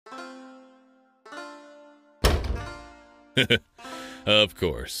Of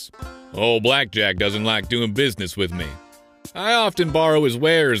course. Old Blackjack doesn't like doing business with me. I often borrow his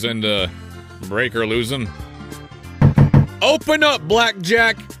wares and, break or lose them. Open up,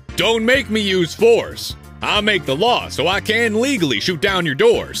 Blackjack! Don't make me use force. I'll make the law so I can legally shoot down your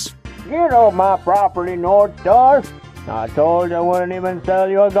doors. Get off my property, North Star. I told you I wouldn't even sell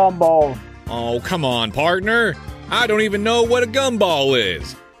you a gumball. Oh, come on, partner. I don't even know what a gumball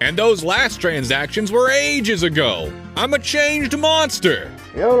is. And those last transactions were ages ago. I'm a changed monster.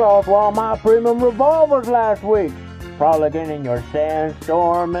 You lost one of my premium revolvers last week. Frolicking in your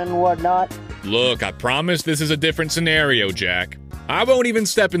sandstorm and whatnot. Look, I promise this is a different scenario, Jack. I won't even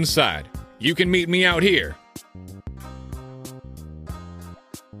step inside. You can meet me out here.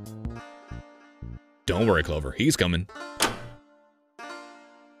 Don't worry, Clover. He's coming.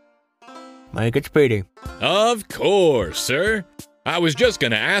 Make it speedy. Of course, sir. I was just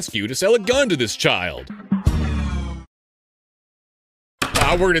gonna ask you to sell a gun to this child.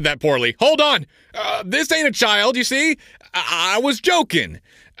 I worded that poorly. Hold on! This ain't a child, you see? I was joking.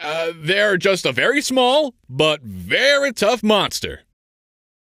 They're just a very small, but very tough monster.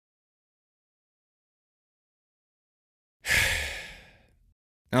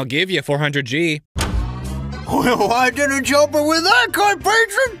 I'll give you 400G. Well, why didn't you open with that kind,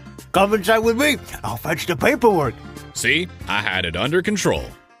 patron? Come inside with me. I'll fetch the paperwork. See? I had it under control.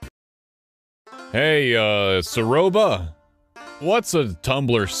 Hey, Saroba. What's a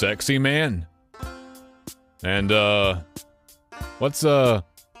Tumblr sexy man? And, what's corn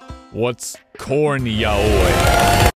yaoi?